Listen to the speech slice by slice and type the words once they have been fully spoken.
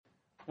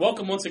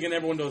Welcome once again,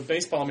 everyone, to the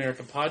Baseball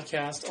America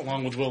podcast,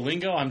 along with Will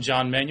Lingo. I'm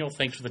John Manuel.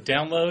 Thanks for the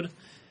download.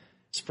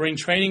 Spring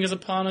training is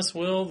upon us,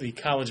 Will. The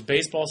college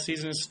baseball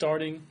season is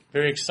starting.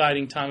 Very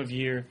exciting time of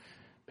year.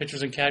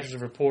 Pitchers and catchers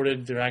have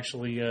reported they're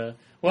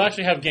we'll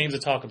actually have games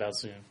to talk about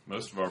soon.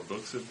 Most of our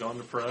books have gone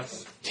to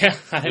press. Yeah,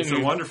 it's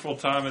a wonderful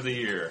time of the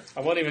year. I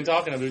wasn't even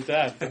talking about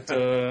that, but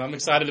I'm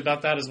excited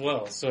about that as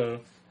well. So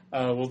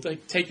we'll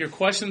take your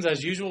questions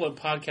as usual at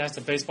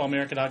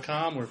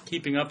podcast@baseballamerica.com. We're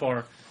keeping up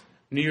our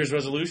New Year's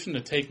resolution to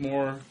take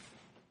more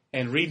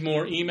and read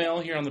more email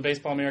here on the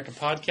Baseball America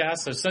podcast.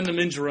 So send them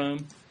in,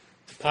 Jerome,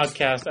 to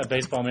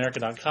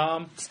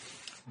podcast@baseballamerica.com.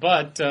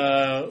 But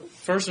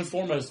first and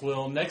foremost,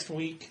 Will, next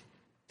week,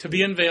 to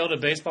be unveiled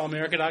at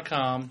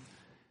baseballamerica.com,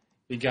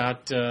 you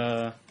got,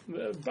 I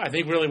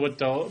think, really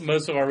what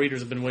most of our readers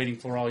have been waiting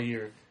for all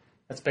year.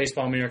 That's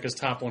Baseball America's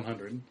Top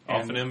 100.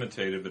 Often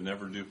imitated, but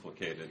never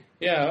duplicated.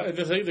 Yeah,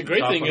 the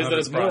great thing is that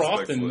it's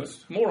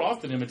more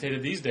often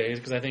imitated these days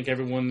because I think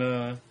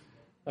everyone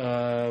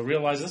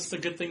realizes this is a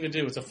good thing to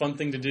do. It's a fun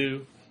thing to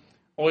do.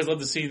 Always love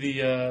to see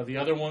the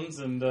other ones,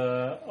 and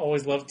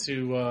always love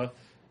to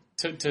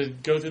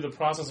go through the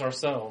process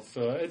ourselves.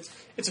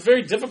 It's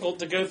very difficult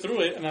to go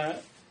through it, and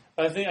I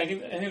think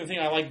the thing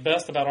I like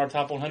best about our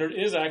Top 100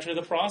 is actually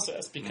the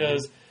process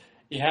because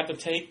you have to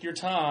take your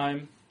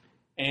time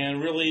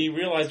and really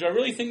realize, do I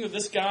really think that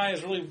this guy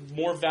is really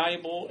more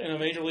valuable in a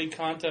major league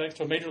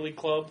context or a major league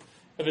club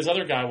than this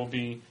other guy will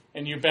be?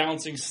 And you're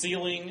balancing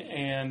ceiling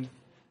and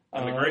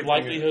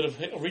likelihood of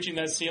reaching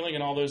that ceiling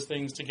and all those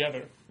things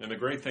together. And the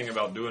great thing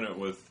about doing it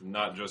with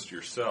not just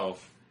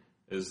yourself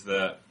is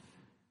that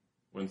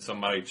when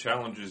somebody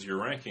challenges your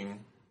ranking,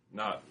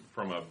 not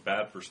from a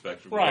bad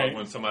perspective, but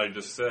when somebody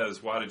just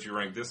says, why did you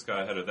rank this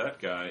guy ahead of that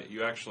guy,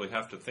 you actually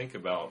have to think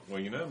about,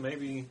 well,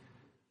 maybe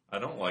I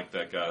don't like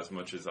that guy as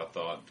much as I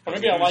thought. Or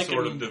maybe I like him.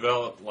 You sort of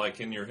develop, like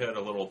in your head,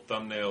 a little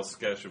thumbnail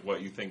sketch of what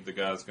you think the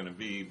guy's going to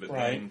be, but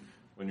then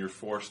when you're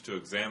forced to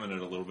examine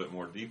it a little bit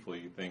more deeply,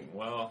 you think,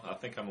 well, I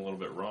think I'm a little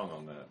bit wrong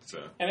on that.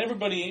 So. And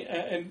everybody,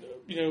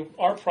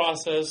 our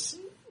process,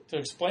 to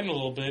explain a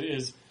little bit,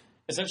 is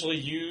essentially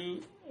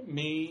you,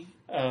 me,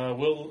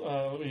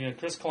 Will,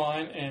 Chris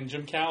Klein, and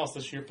Jim Callis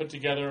this year put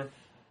together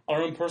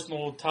our own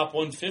personal top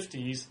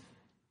 150s,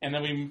 and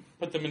then we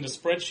put them into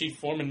spreadsheet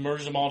form and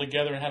merged them all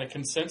together and had a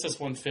consensus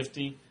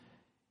 150,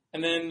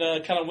 and then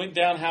kind of went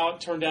down how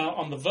it turned out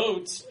on the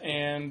votes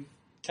and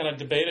kind of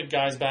debated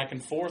guys back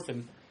and forth,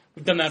 and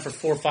we've done that for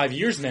 4 or 5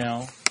 years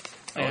now.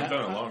 Oh, we've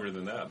done it longer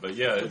than that. But,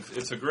 yeah,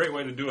 it's a great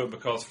way to do it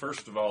because,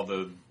 first of all,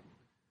 But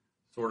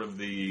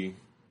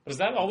is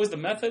that always the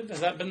method? Has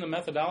that been the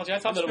methodology? I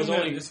thought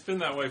it's been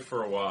that way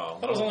for a while.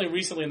 I thought it was only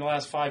recently in the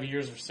last 5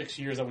 years or 6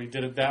 years that we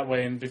did it that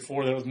way, and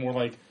before that was more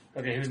like,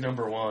 okay, who's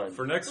number one?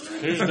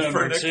 Who's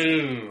number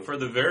two? For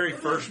the very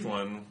first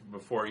one,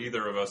 before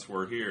either of us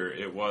were here,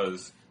 it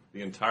was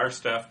the entire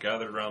staff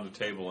gathered around the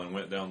table and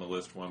went down the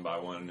list one by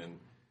one, and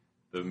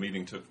the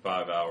meeting took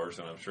 5 hours,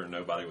 and I'm sure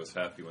nobody was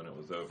happy when it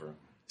was over.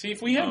 See,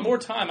 if we had more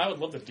time, I would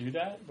love to do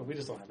that, but we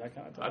just don't have that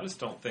kind of time. I just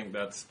don't think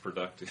that's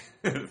productive.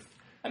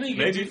 I mean,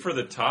 maybe for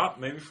the top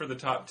 10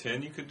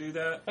 you could do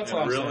that. That's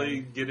and really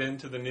get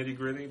into the nitty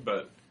gritty.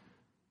 But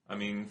I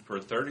mean,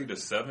 for 30 to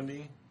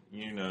 70,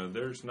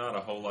 there's not a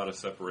whole lot of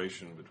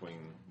separation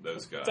between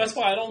those guys. That's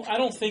why I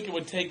don't think it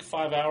would take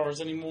 5 hours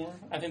anymore.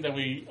 I think that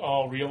we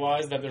all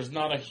realize that there's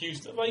not a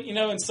huge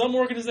in some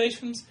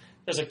organizations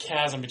there's a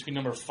chasm between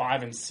number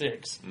 5 and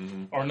 6,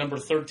 or number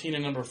 13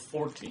 and number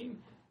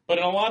 14. But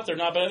in a lot they're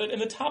not. But in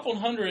the top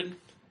 100.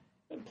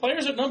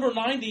 Players at number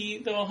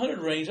 90 to 100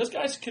 range, those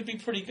guys could be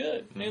pretty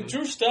good. And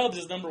Drew Stubbs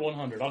is number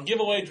 100. I'll give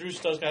away Drew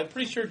Stubbs. I'm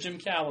pretty sure Jim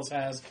Callis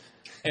has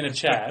in a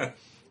chat.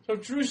 So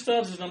Drew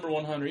Stubbs is number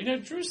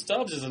 100. Drew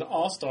Stubbs is an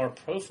all-star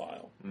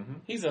profile.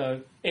 He's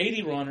a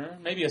 80 runner,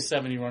 maybe a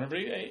 70 runner, but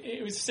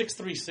he was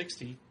 6'3",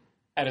 60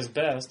 at his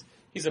best.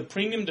 He's a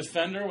premium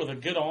defender with a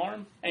good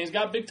arm, and he's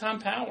got big-time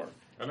power.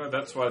 I know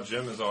that's why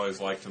Jim has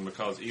always liked him,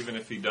 because even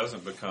if he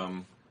doesn't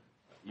become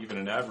even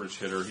an average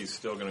hitter, he's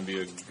still going to be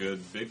a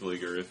good big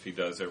leaguer if he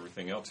does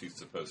everything else he's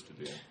supposed to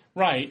do.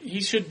 Right.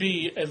 He should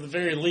be, at the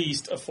very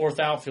least, a fourth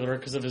outfielder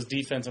because of his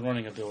defense and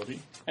running ability.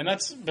 And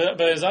but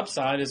his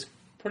upside is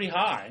pretty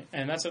high,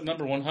 and that's at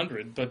number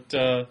 100. But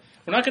we're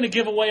not going to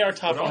give away our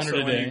top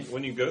 100 today.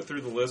 When you go through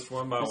the list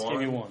one by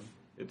one,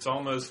 it's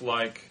almost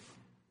like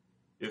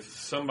if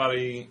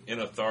somebody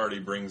in authority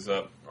brings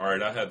up, all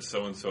right, I had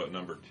so-and-so at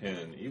number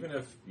 10, even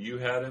if you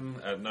had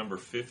him at number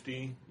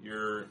 50,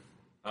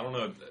 I don't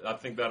know. I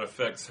think that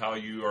affects how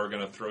you are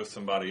going to throw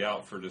somebody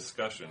out for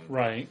discussion.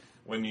 Right.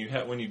 When you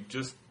have to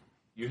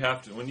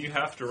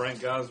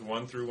rank guys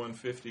 1 through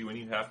 150, when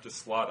you have to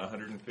slot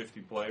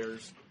 150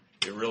 players,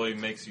 it really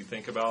makes you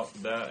think about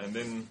that. And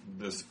then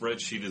the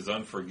spreadsheet is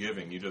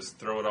unforgiving. You just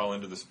throw it all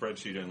into the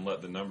spreadsheet and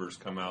let the numbers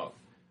come out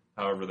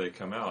however they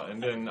come out.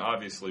 And then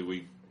obviously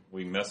we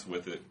mess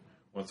with it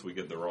once we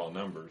get the raw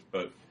numbers.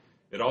 But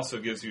it also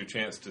gives you a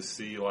chance to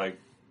see, like,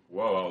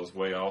 whoa, I was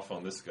way off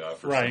on this guy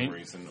for some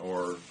reason.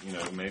 Or,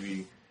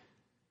 maybe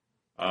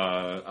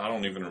I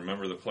don't even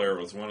remember the player.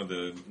 It was one of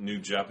the new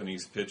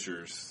Japanese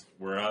pitchers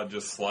where I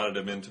just slotted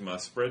him into my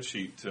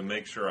spreadsheet to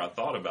make sure I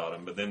thought about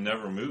him, but then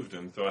never moved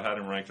him. So I had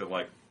him ranked at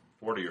like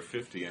 40 or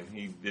 50, and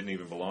he didn't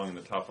even belong in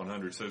the top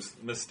 100. So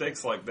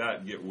mistakes like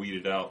that get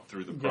weeded out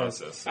through the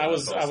process. So I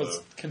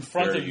was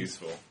confronted. Very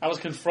useful. I was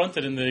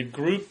confronted in the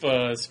group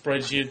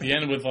spreadsheet at the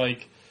end with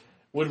like,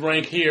 would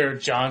rank here,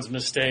 John's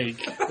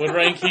mistake. Would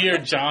rank here,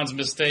 John's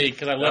mistake,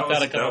 because I left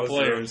out a couple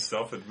players. That was a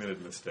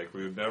self-admitted mistake.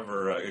 We would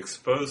never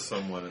expose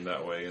someone in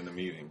that way in the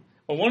meeting.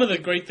 Well, one of the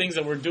great things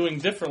that we're doing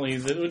differently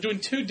is that we're doing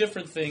two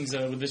different things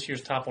with this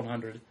year's Top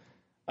 100.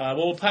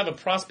 We'll have a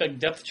prospect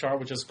depth chart,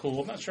 which is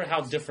cool. I'm not sure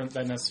how different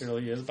that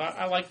necessarily is, but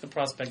I like the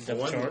prospect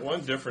depth chart.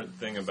 One different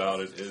thing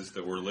about it is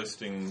that we're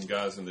listing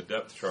guys in the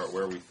depth chart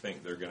where we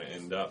think they're going to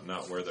end up,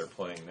 not where they're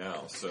playing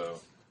now. So,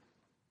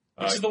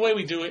 which is the way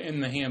we do it in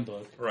the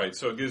handbook. Right,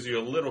 so it gives you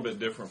a little bit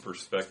different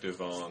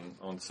perspective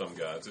on some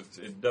guys.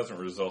 It doesn't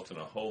result in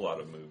a whole lot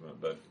of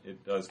movement, but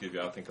it does give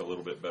you, I think, a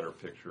little bit better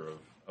picture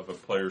of a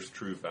player's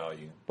true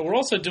value. But we're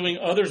also doing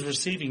others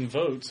receiving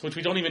votes, which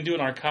we don't even do in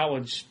our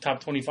college top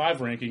 25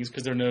 rankings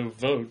because there are no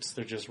votes,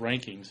 they're just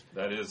rankings.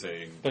 That is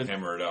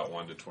hammer it out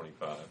 1 to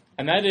 25.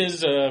 And that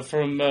is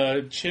from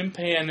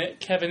Chimpan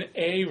Kevin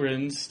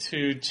Ahrens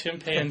to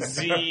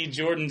Chimpanzee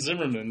Jordan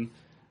Zimmerman.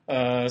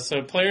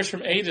 So players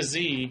from A to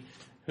Z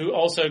who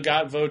also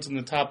got votes in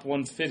the top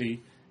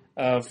 150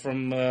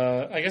 from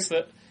the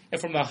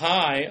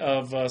high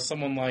of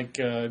someone like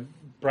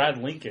Brad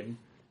Lincoln,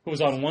 who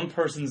was on one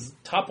person's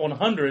top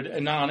 100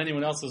 and not on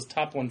anyone else's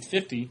top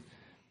 150,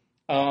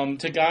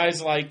 to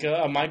guys like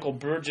Michael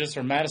Burgess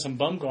or Madison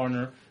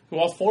Bumgarner, who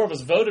all four of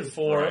us voted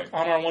for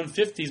on our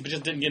 150s, but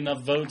just didn't get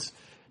enough votes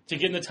to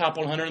get in the top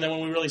 100. And then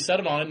when we really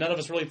settled on it, none of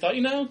us really thought,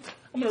 I'm going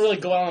to really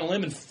go out on a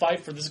limb and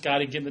fight for this guy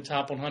to get in the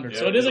top 100. Yeah,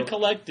 so it is a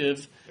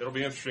collective. It'll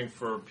be interesting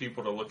for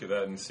people to look at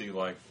that and see,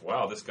 like,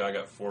 wow, this guy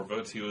got 4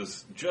 votes. He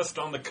was just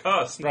on the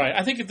cusp. Right.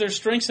 I think if there's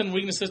strengths and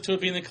weaknesses to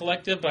it being the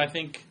collective, but I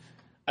think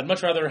I'd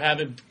much rather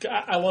have it.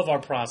 I love our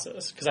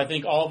process because I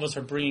think all of us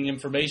are bringing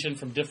information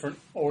from different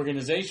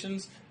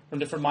organizations, from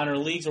different minor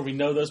leagues where we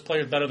know those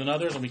players better than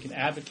others, and we can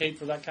advocate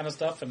for that kind of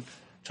stuff and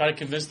try to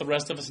convince the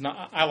rest of us. And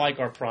I like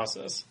our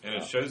process. And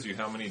it shows you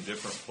how many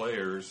different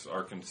players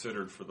are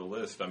considered for the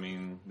list. I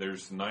mean,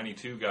 there's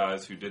 92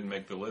 guys who didn't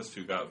make the list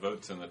who got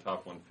votes in the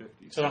top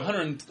 150. So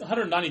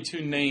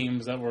 192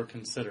 names that were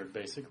considered,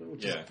 basically,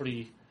 which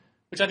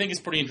I think is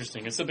pretty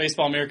interesting. It's the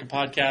Baseball America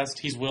podcast.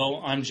 He's Will.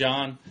 I'm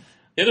John.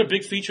 The other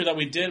big feature that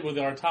we did with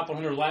our top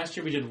 100 last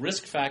year, we did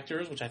risk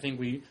factors, which I think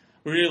we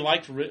really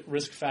liked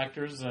risk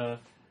factors,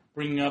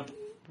 bringing up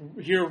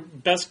here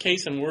best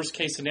case and worst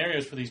case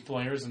scenarios for these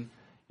players. And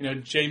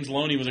James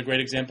Loney was a great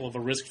example of a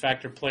risk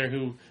factor player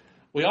who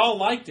we all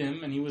liked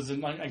him, and he was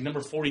in like number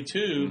 42.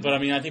 Mm-hmm. But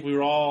I think we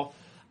were all,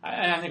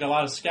 and I think a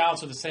lot of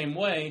scouts are the same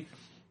way,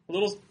 a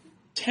little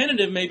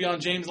tentative maybe on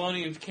James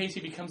Loney in case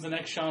he becomes the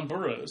next Sean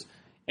Burroughs.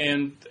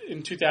 And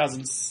in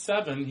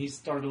 2007, he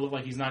started to look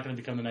like he's not going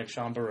to become the next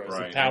Sean Burroughs.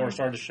 Right. The power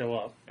started to show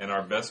up. And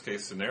our best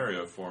case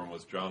scenario for him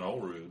was John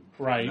Olerud.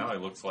 Right. Now he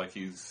looks like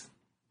he's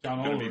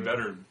going to be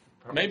better.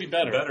 Maybe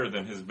better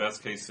than his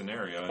best case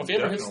scenario. Well, if he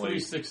ever hits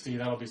 360,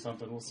 that'll be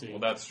something. We'll see. Well,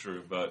 that's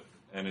true.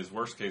 And his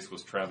worst case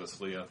was Travis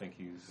Lee. I think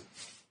he's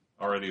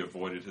already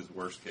avoided his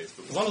worst case.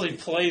 As long as he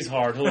plays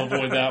hard, he'll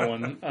avoid that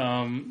one.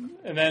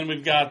 And then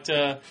we've got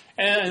and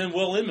then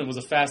Will Inman was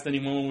a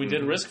fascinating one when we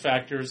did risk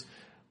factors.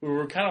 We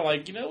were kind of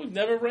like, we've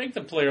never ranked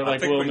a player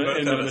like Will Inman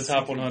in the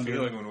top 100.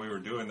 Feeling when we were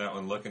doing that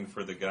one, looking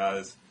for the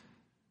guys.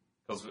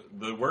 Because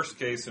the worst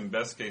case and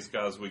best case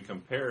guys we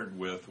compared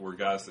with were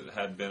guys that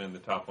had been in the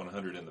top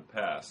 100 in the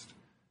past.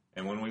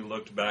 And when we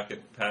looked back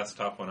at past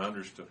top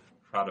 100s to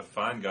try to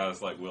find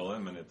guys like Will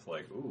Inman, it's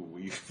like, ooh,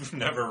 we've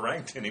never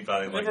ranked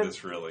anybody like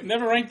this, really.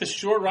 Never ranked the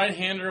short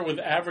right-hander with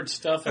average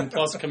stuff and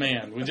plus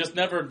command. We've just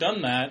never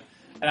done that.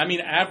 And I mean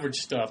average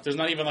stuff. There's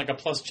not even like a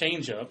plus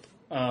change-up,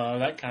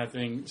 that kind of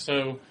thing.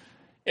 So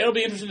it'll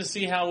be interesting to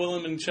see how Will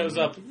Inman shows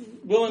up.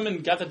 Will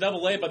Inman got the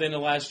double-A by the end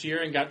of last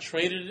year and got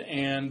traded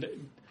and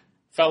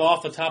fell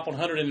off the top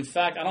 100. And in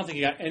fact, I don't think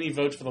he got any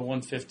votes for the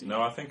 150. No,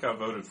 I think I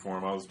voted for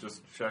him. I was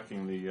just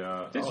checking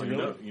the... Did you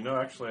really?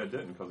 Actually I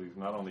didn't because he's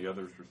not on the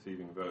others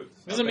receiving votes.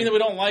 Doesn't mean that we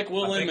don't like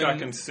Will Inman. I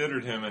think I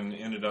considered him and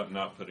ended up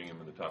not putting him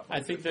in the top 150.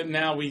 I think that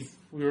now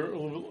we're a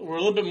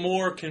little bit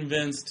more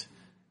convinced.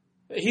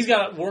 He's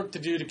got work to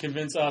do to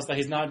convince us that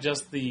he's not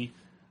just the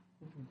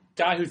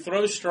guy who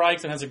throws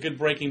strikes and has a good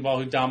breaking ball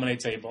who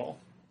dominates a ball.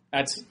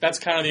 That's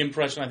kind of the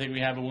impression I think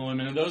we have of Will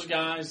Inman. And those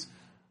guys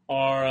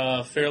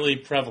are fairly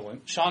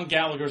prevalent. Sean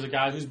Gallagher is a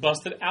guy who's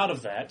busted out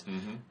of that,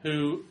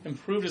 who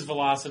improved his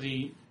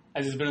velocity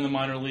as he's been in the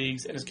minor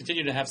leagues and has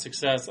continued to have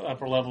success at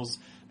upper levels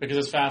because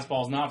his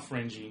fastball is not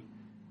fringy.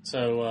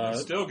 So he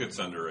still gets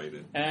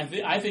underrated. And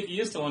I think he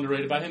is still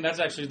underrated, but I think that's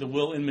actually the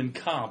Will Inman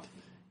comp.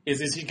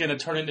 Is he going to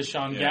turn into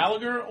Sean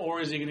Gallagher,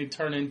 or is he going to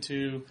turn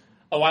into,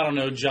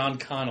 John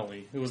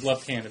Connolly, who was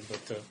left-handed?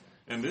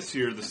 And this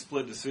year, the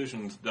split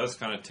decisions does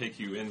kind of take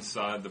you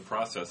inside the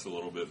process a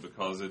little bit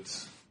because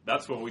it's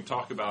that's what we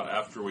talk about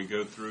after we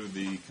go through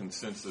the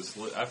consensus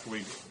list. After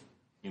we,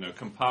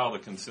 compile the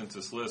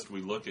consensus list,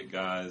 we look at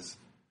guys.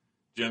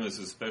 Jim is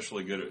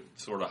especially good at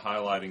sort of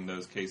highlighting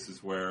those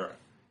cases where,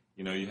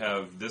 you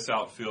have this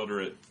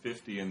outfielder at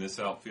 50 and this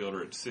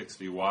outfielder at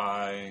 60.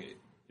 Why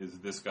is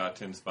this guy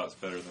 10 spots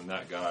better than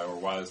that guy? Or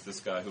why is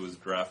this guy who was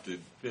drafted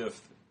 5th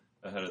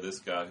ahead of this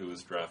guy who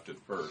was drafted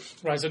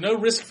 1st? Right, so no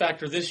risk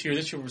factor this year.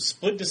 This year was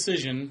split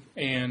decision.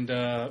 And,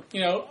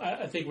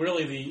 I think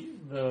really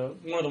the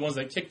one of the ones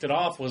that kicked it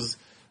off was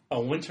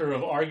a winter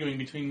of arguing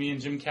between me and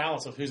Jim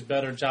Callis of who's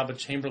better, Jabba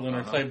Chamberlain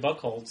or Clay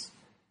Buchholz.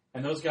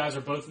 And those guys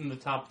are both in the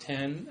top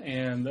 10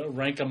 and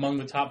rank among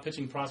the top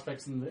pitching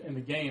prospects in the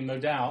game, no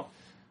doubt.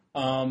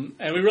 And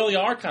we really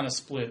are kind of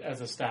split as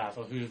a staff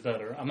of who's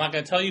better. I'm not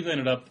going to tell you who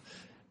ended up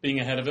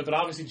being ahead of it, but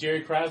obviously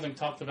Jerry Krasnick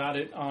talked about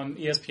it on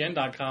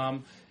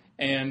ESPN.com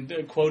and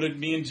quoted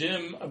me and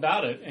Jim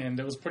about it. And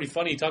it was pretty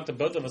funny. He talked to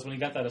both of us when he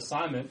got that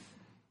assignment,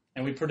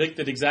 and we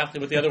predicted exactly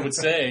what the other would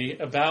say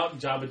about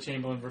Jabba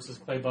Chamberlain versus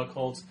Clay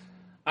Buchholz.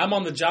 I'm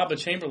on the Jabba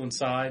Chamberlain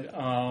side.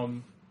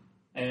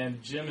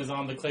 And Jim is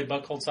on the Clay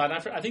Buchholz side.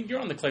 I think you're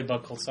on the Clay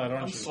Buchholz side,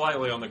 aren't you? I'm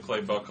slightly on the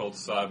Clay Buchholz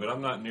side, but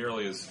I'm not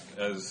nearly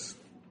as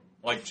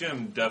like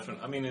Jim.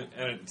 Definitely, I mean,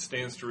 and it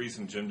stands to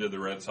reason. Jim did the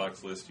Red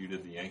Sox list. You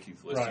did the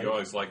Yankees list. Right. You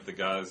always like the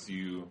guys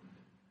you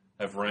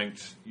have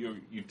ranked.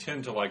 You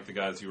tend to like the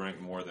guys you rank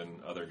more than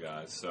other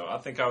guys. So I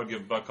think I would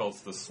give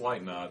Buchholz the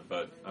slight nod,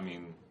 but I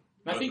mean,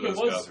 both of those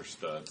guys are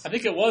studs. I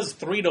think it was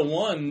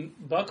 3-1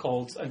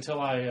 Buchholz until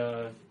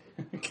I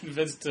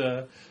convinced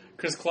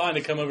Chris Klein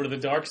to come over to the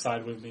dark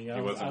side with me.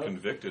 He wasn't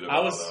convicted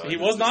about he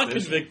was not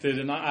convicted,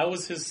 and I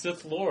was his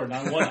Sith Lord.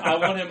 I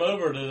won him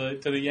over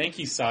to the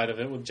Yankees side of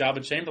it with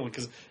Jabba Chamberlain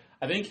because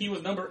I think he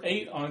was number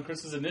 8 on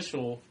Chris's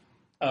initial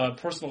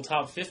personal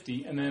top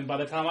 50, and then by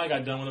the time I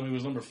got done with him, he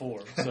was number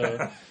 4.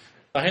 So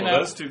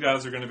those two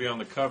guys are going to be on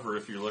the cover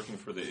if you're looking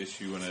for the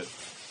issue when it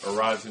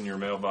arrives in your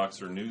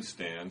mailbox or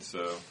newsstand.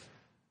 So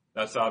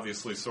that's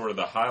obviously sort of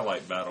the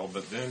highlight battle,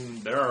 but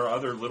then there are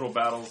other little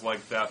battles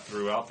like that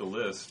throughout the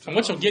list. And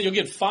what you'll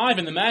get 5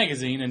 in the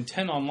magazine and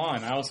 10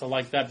 online. I also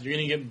like that. You're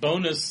going to get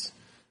bonus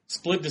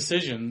split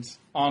decisions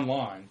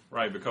online.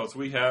 Right, because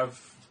we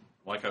have,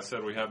 like I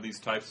said, we have these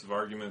types of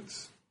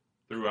arguments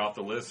throughout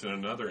the list, and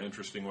another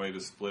interesting way to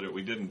split it,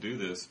 we didn't do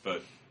this,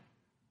 but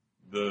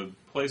the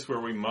place where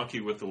we monkey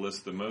with the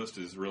list the most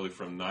is really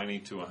from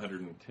 90 to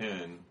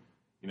 110.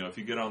 If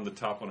you get on the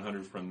top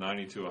 100 from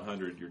 90 to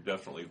 100, you're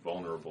definitely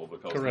vulnerable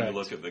because when you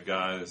look at the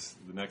guys,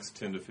 the next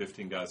 10 to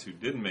 15 guys who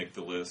didn't make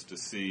the list to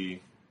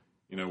see,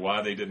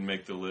 why they didn't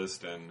make the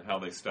list and how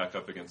they stack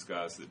up against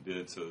guys that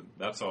did. So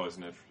that's always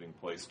an interesting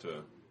place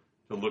to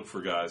look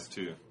for guys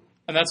too.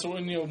 And that's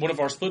when one of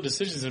our split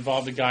decisions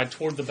involved a guy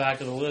toward the back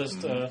of the list.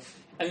 Mm-hmm.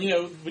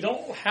 And we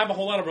don't have a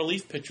whole lot of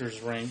relief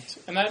pitchers ranked,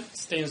 and that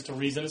stands to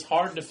reason. It's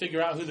hard to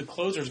figure out who the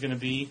closer is going to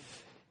be.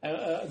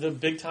 The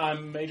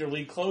big-time major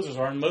league closers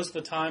are, and most of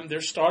the time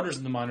they're starters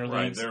in the minor leagues.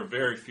 Right, there are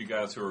very few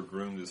guys who are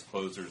groomed as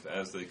closers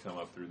as they come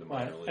up through the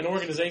minor leagues. And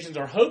organizations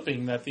are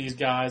hoping that these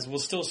guys will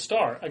still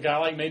start. A guy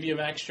like maybe a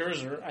Max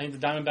Scherzer, I think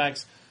the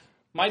Diamondbacks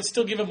might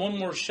still give him one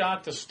more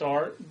shot to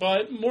start,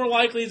 but more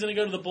likely he's going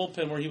to go to the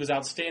bullpen where he was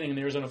outstanding in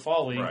the Arizona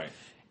Fall League. Right.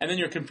 And then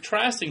you're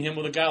contrasting him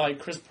with a guy like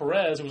Chris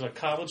Perez, who was a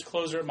college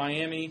closer at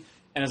Miami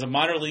and as a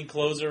minor league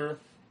closer,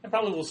 and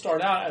probably will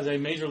start out as a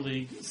major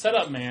league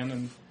setup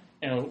man.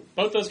 And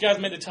both those guys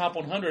made the top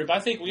 100, but I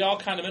think we all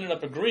kind of ended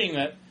up agreeing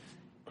that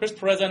Chris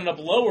Perez ended up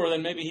lower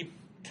than maybe he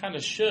kind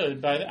of should.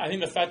 But I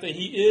think the fact that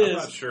he is...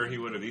 I'm not sure he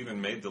would have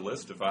even made the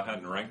list if I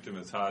hadn't ranked him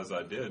as high as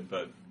I did.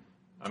 But,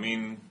 I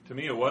mean, to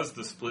me it was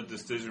the split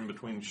decision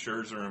between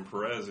Scherzer and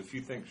Perez. If you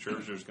think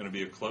Scherzer's going to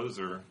be a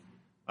closer,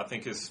 I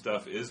think his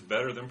stuff is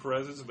better than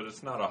Perez's, but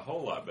it's not a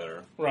whole lot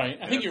better. Right.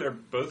 I think they're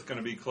both going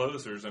to be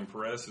closers, and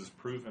Perez has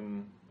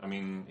proven... I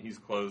mean, he's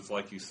closed,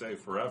 like you say,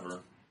 forever.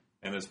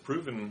 And has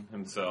proven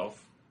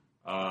himself.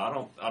 I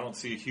don't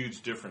see a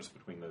huge difference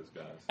between those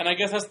guys. And I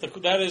guess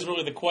that is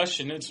really the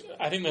question.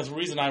 I think that's the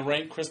reason I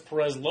rank Chris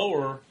Perez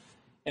lower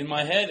in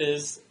my head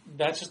is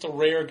that's just a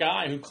rare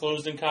guy who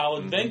closed in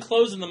college, then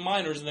closed in the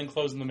minors, and then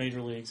closed in the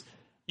major leagues.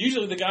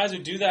 Usually the guys who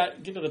do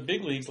that get to the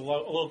big leagues a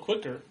little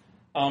quicker.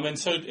 And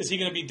so is he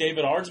going to be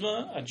David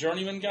Aardsma, a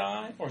journeyman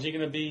guy, or is he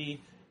going to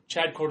be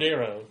Chad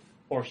Cordero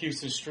or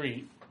Houston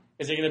Street?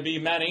 Is he going to be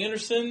Matt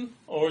Anderson,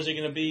 or is he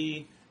going to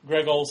be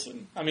Greg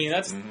Olson? I mean,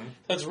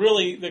 that's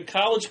really the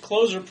college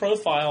closer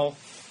profile.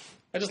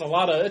 That's just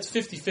it's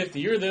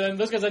 50-50.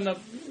 Those guys end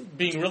up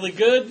being really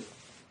good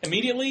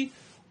immediately,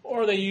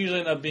 or they usually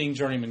end up being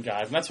journeyman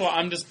guys. And that's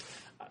why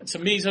to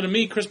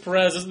me, Chris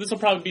Perez, this will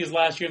probably be his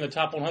last year in the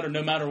top 100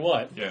 no matter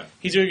what. Yeah.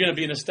 He's either going to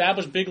be an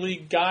established big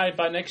league guy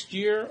by next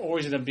year, or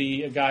he's going to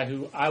be a guy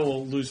who I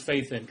will lose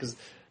faith in because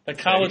the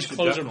college he should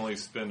closer definitely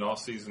spend all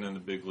season in the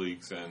big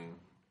leagues, and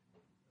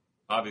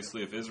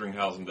obviously, if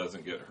Isringhausen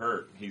doesn't get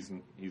hurt, he's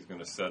going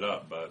to set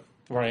up. But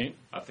right,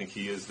 I think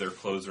he is their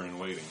closer in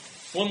waiting.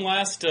 One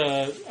last,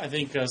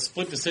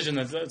 split decision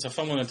that's a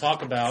fun one to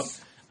talk about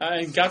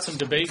and got some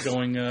debate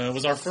going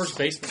was our first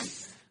baseman.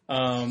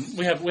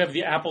 We have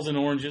the apples and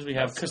oranges. We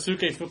have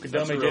Kosuke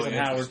Fukudome, really Jason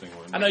Howard. one.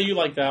 I know you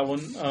like that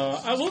one.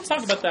 I will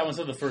talk about that one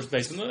instead of the first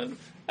baseman.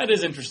 That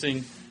is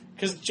interesting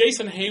because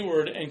Jason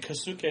Hayward and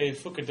Kosuke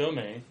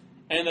Fukudome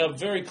end up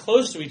very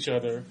close to each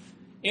other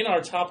in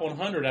our top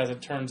 100, as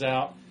it turns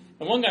out.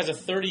 And one guy's a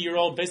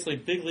 30-year-old, basically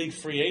big league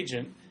free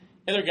agent.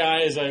 The other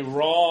guy is a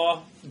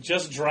raw,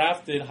 just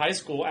drafted high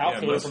school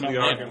outfielder from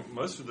Atlanta.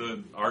 Most of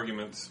the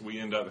arguments we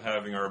end up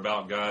having are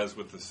about guys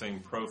with the same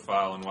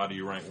profile, and why do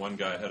you rank one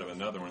guy ahead of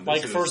another one?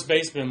 Like first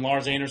baseman,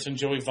 Lars Anderson,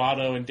 Joey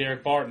Votto, and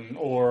Derek Barton,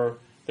 or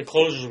the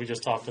closers we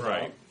just talked about.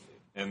 Right.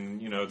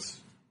 And, it's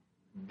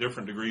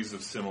different degrees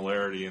of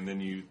similarity, and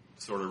then you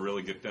sort of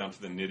really get down to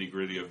the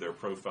nitty-gritty of their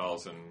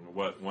profiles and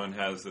what one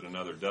has that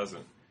another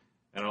doesn't.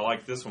 And I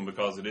like this one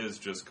because it is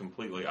just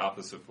completely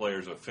opposite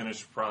players, a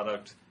finished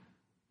product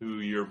who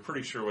you're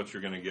pretty sure what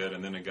you're going to get,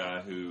 and then a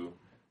guy who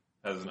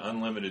has an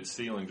unlimited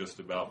ceiling just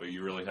about, but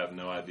you really have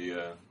no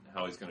idea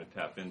how he's going to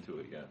tap into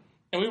it yet.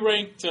 And we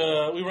ranked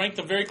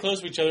them very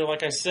close to each other.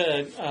 Like I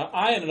said,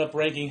 I ended up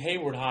ranking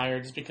Hayward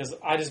higher just because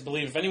I just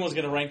believe if anyone's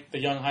going to rank the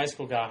young high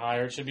school guy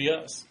higher, it should be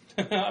us.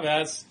 I mean,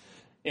 that's,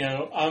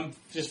 I'm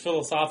just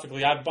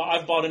philosophically, I've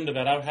bought into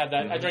that. I've had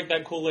that. Mm-hmm. I drank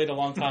that Kool-Aid a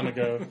long time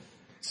ago.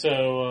 So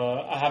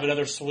I have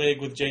another swig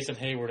with Jason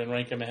Hayward and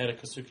rank him ahead of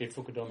Kosuke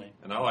Fukudome.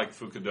 And I like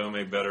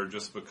Fukudome better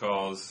just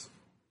because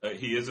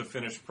he is a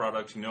finished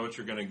product. You know what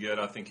you're going to get.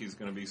 I think he's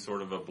going to be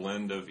sort of a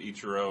blend of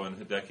Ichiro and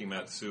Hideki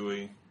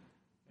Matsui.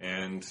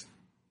 And,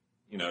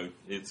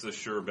 it's a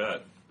sure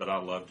bet. But I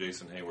love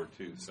Jason Hayward,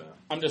 too. So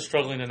I'm just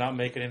struggling to not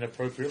make an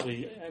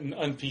inappropriately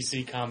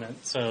un-PC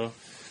comment. So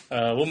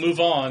we'll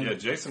move on. Yeah,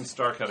 Jason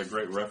Stark had a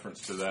great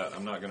reference to that.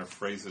 I'm not going to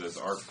phrase it as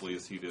artfully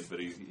as he did, but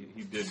he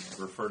did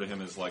refer to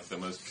him as like the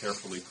most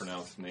carefully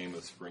pronounced name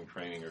of spring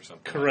training or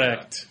something.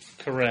 Correct. Like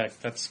that.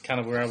 Correct. That's kind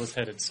of where I was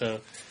headed.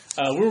 So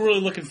we're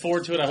really looking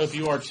forward to it. I hope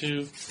you are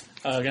too.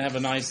 Going to have a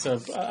nice. I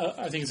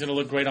think it's going to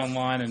look great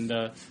online,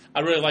 and I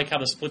really like how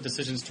the split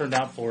decisions turned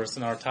out for us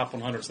in our top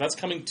 100. So that's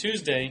coming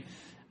Tuesday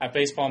at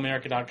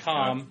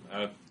baseballamerica.com.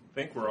 I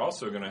think we're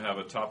also going to have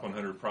a top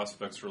 100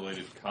 prospects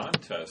related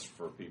contest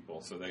for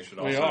people, so they should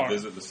also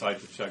visit the site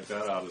to check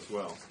that out as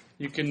well.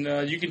 You can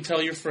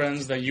tell your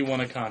friends that you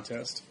won a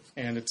contest,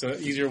 and it's an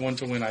easier one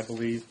to win, I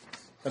believe,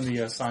 than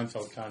the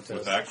Seinfeld contest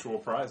with actual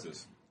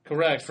prizes.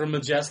 Correct, from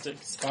Majestic,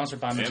 sponsored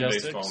by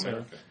Majestic.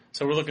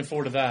 So we're looking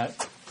forward to that.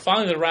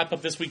 Finally, to wrap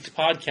up this week's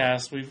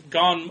podcast, we've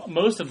gone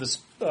most of this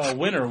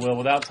winter, Will,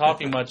 without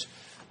talking much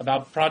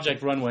about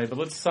Project Runway. But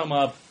let's sum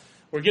up.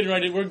 We're getting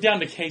ready. We're down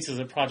to cases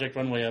at Project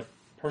Runway, a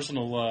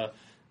personal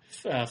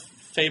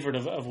favorite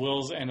of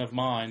Will's and of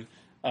mine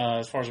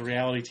as far as a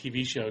reality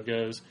TV show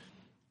goes.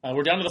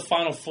 We're down to the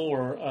final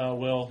four.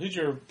 Will, who's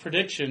your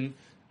prediction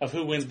of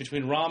who wins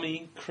between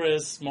Rami,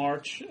 Chris,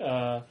 March,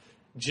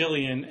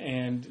 Jillian,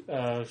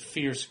 and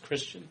Fierce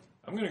Christian?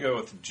 I'm going to go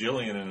with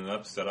Jillian in an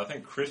upset. I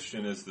think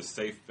Christian is the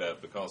safe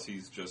bet because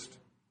he's just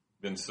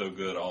been so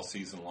good all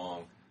season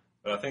long.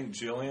 But I think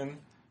Jillian,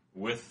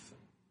 with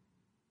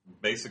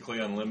basically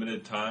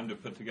unlimited time to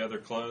put together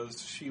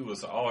clothes, she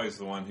was always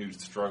the one who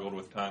struggled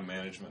with time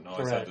management and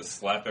always had to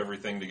slap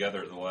everything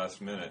together at the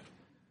last minute,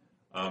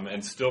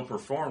 and still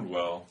performed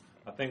well.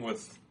 I think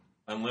with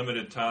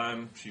unlimited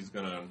time, she's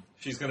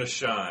gonna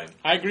shine.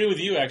 I agree with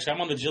you. Actually,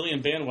 I'm on the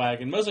Jillian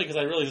bandwagon, mostly because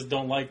I really just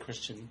don't like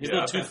Christian. He's a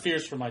little too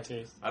fierce for my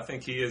taste. I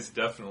think he is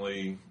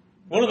definitely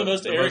one of the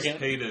most arrogant,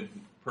 most hated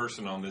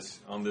person on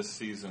this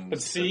season.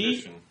 But see,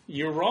 edition.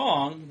 You're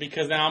wrong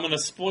because now I'm going to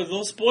spoil a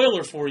little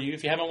spoiler for you.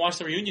 If you haven't watched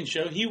the reunion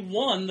show, he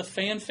won the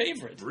fan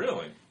favorite.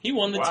 Really? He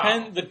won the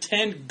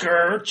 10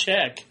 grr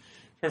check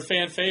for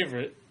fan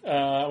favorite,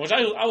 which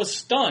I was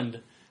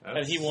stunned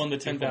that he won the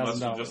 $10,000.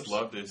 Must have just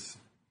loved to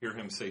hear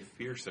him say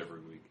fierce every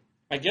week.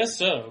 I guess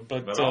so,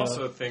 but I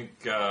also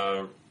think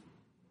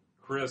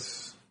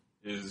Chris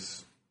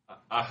is.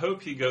 I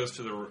hope he goes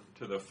to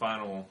the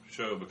final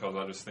show because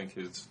I just think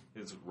his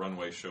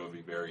runway show would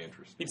be very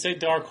interesting. He'd say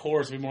dark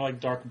horse would be more like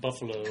dark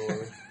buffalo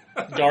or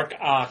dark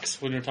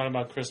ox when you're talking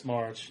about Chris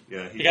March.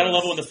 Yeah, you got to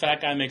love it when the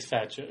fat guy makes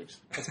fat jokes.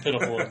 That's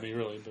pitiful of me,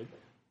 really. But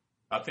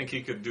I think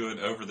he could do an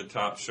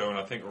over-the-top show, and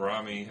I think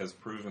Rami has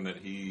proven that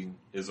he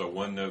is a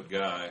one-note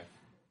guy,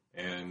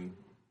 and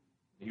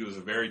he was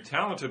a very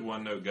talented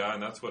one-note guy,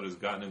 and that's what has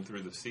gotten him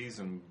through the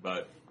season,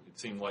 but it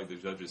seemed like the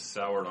judges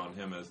soured on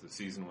him as the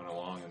season went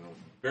along and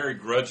very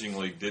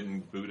grudgingly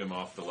didn't boot him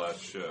off the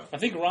last show. I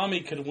think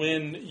Rami could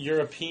win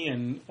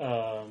European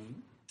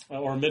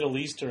or Middle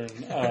Eastern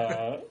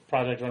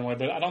Project Runway,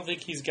 but I don't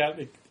think he's got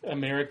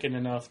American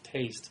enough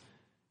taste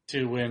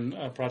to win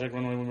Project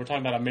Runway when we're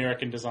talking about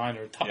American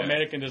designer. Top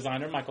American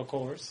designer, Michael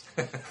Kors,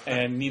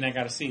 and Nina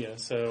Garcia.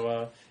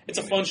 So it's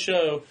a fun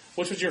show.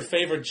 Which was your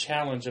favorite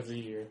challenge of the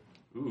year?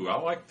 Ooh,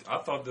 I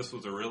thought this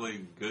was a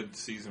really good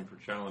season for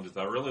challenges.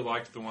 I really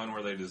liked the one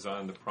where they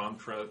designed the prom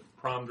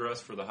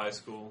dress for the high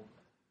school.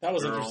 That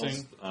was girls.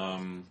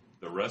 interesting.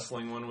 The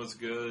wrestling one was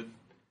good.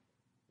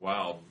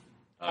 Wow.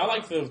 I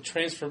like the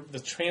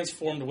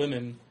transformed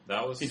women.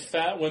 That was the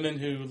fat women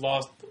who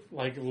lost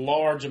like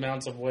large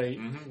amounts of weight,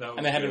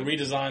 and they had to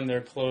redesign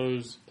their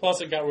clothes.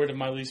 Plus, it got rid of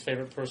my least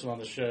favorite person on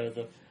the show,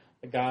 the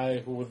guy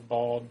who was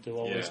bald, who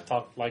always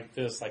talked like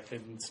this, like they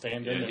didn't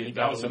stand in. And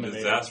that was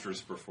eliminated. A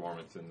disastrous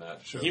performance in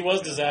that show. He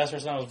was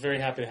disastrous, and I was very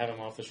happy to have him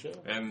off the show.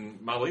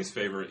 And my least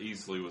favorite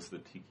easily was the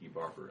Tiki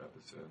Barber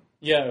episode.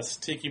 Yes,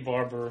 Tiki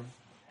Barber,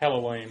 hella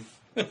lame.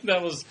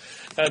 That was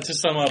to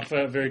sum up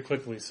very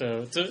quickly.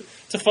 So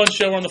it's a fun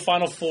show. We're on the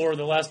final four.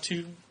 The last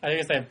two, I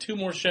guess they have 2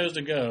 more shows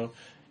to go.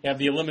 You have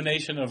the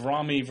elimination of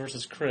Rami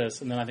versus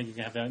Chris, and then I think you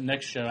can have the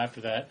next show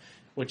after that,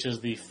 which is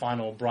the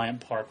final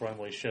Bryant Park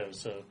Runway show.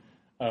 So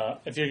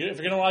if you're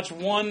going to watch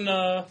one,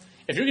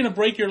 if you're going to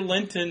break your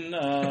Lenten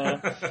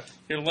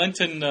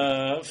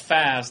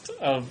fast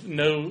of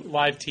no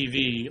live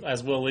TV,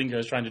 as Will Lingo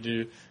is trying to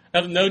do,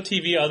 no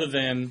TV other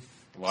than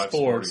live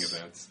sports,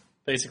 sporting events.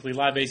 Basically,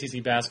 live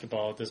ACC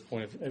basketball at this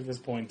point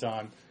in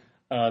time.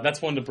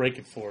 That's one to break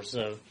it for.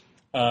 So,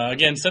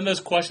 again, send those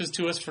questions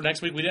to us for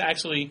next week. We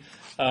actually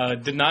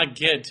did not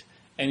get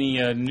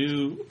any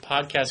new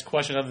podcast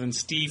questions other than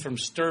Steve from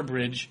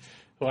Sturbridge,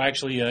 who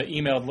actually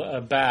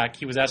emailed back.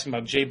 He was asking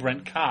about J.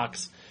 Brent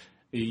Cox,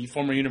 the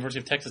former University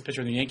of Texas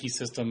pitcher in the Yankee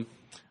system.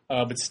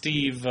 But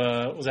Steve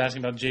was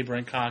asking about J.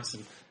 Brent Cox.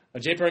 And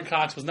J. Brent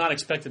Cox was not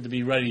expected to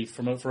be ready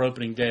for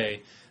opening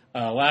day.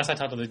 Last I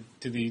talked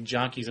to the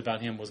jockeys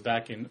about him was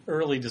back in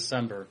early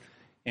December,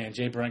 and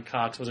J. Brent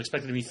Cox was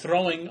expected to be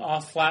throwing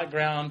off flat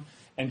ground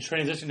and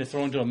transition to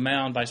throwing to a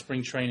mound by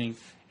spring training.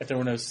 If there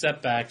were no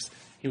setbacks,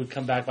 he would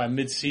come back by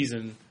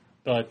mid-season.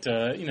 But,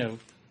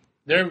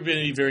 they're going to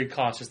be very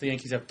cautious. The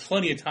Yankees have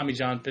plenty of Tommy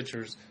John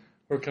pitchers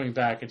who are coming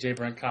back, and J.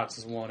 Brent Cox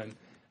is one. And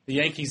the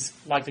Yankees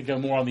like to go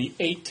more on the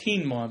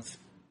 18-month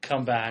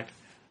comeback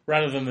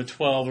rather than the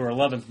 12 or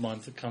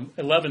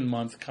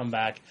 11-month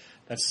comeback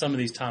that some of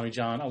these Tommy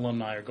John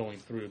alumni are going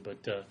through.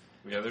 But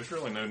there's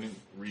really no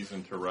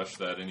reason to rush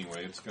that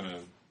anyway. It's going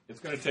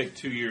to take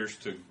 2 years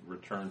to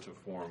return to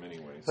form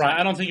anyway. So. Right.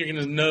 I don't think you're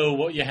going to know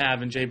what you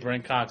have in J.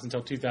 Brent Cox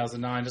until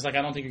 2009, just like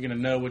I don't think you're going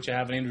to know what you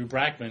have in Andrew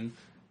Brackman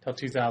until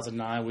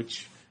 2009,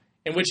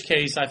 in which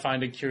case I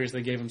find it curious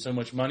they gave him so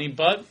much money.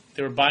 But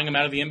they were buying him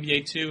out of the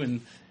NBA too,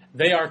 and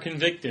they are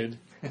convicted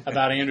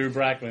about Andrew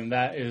Brackman.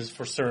 That is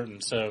for certain.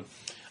 So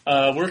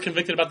we're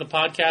convicted about the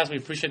podcast. We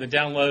appreciate the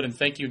download, and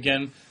thank you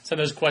again.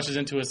 Send those questions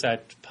into us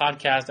at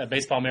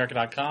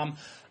podcast@baseballamerica.com.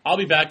 I'll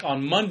be back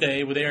on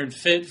Monday with Aaron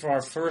Fitt for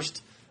our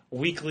first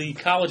weekly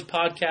college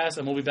podcast,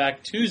 and we'll be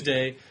back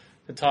Tuesday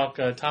to talk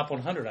top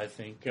 100, I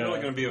think. It's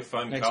really going to be a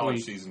fun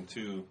college season,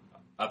 too.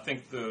 I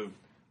think the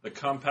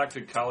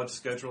compacted college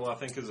schedule, I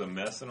think, is a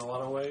mess in a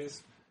lot of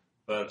ways.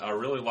 But I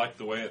really like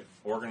the way it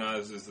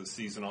organizes the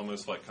season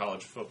almost like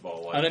college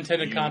football. Like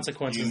unintended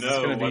consequences.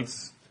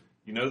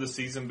 You know the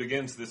season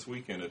begins this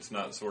weekend. It's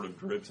not sort of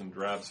dribs and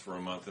drabs for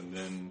a month and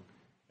then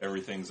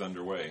everything's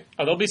underway.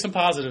 Oh, there'll be some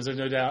positives, there's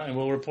no doubt, and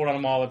we'll report on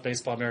them all at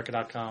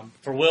baseballamerica.com.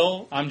 For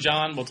Will, I'm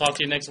John. We'll talk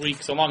to you next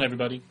week. So long,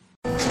 everybody.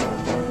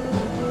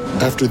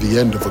 After the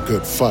end of a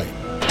good fight,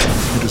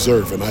 you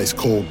deserve an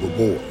ice-cold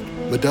reward.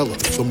 Modelo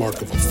is the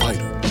mark of a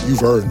fighter.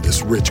 You've earned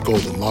this rich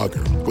golden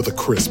lager with a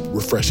crisp,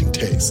 refreshing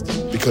taste.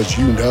 Because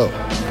you know,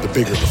 the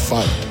bigger the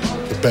fight,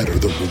 the better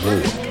the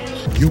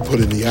reward. You put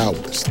in the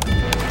hours,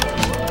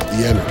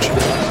 the energy,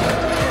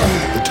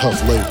 the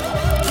tough labor.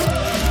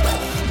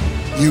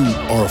 You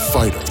are a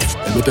fighter,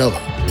 and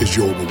Modelo is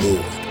your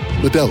reward.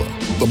 Modelo,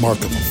 the mark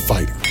of a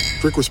fighter.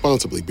 Drink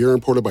responsibly. Beer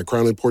imported by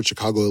Crown Imports,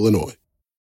 Chicago, Illinois.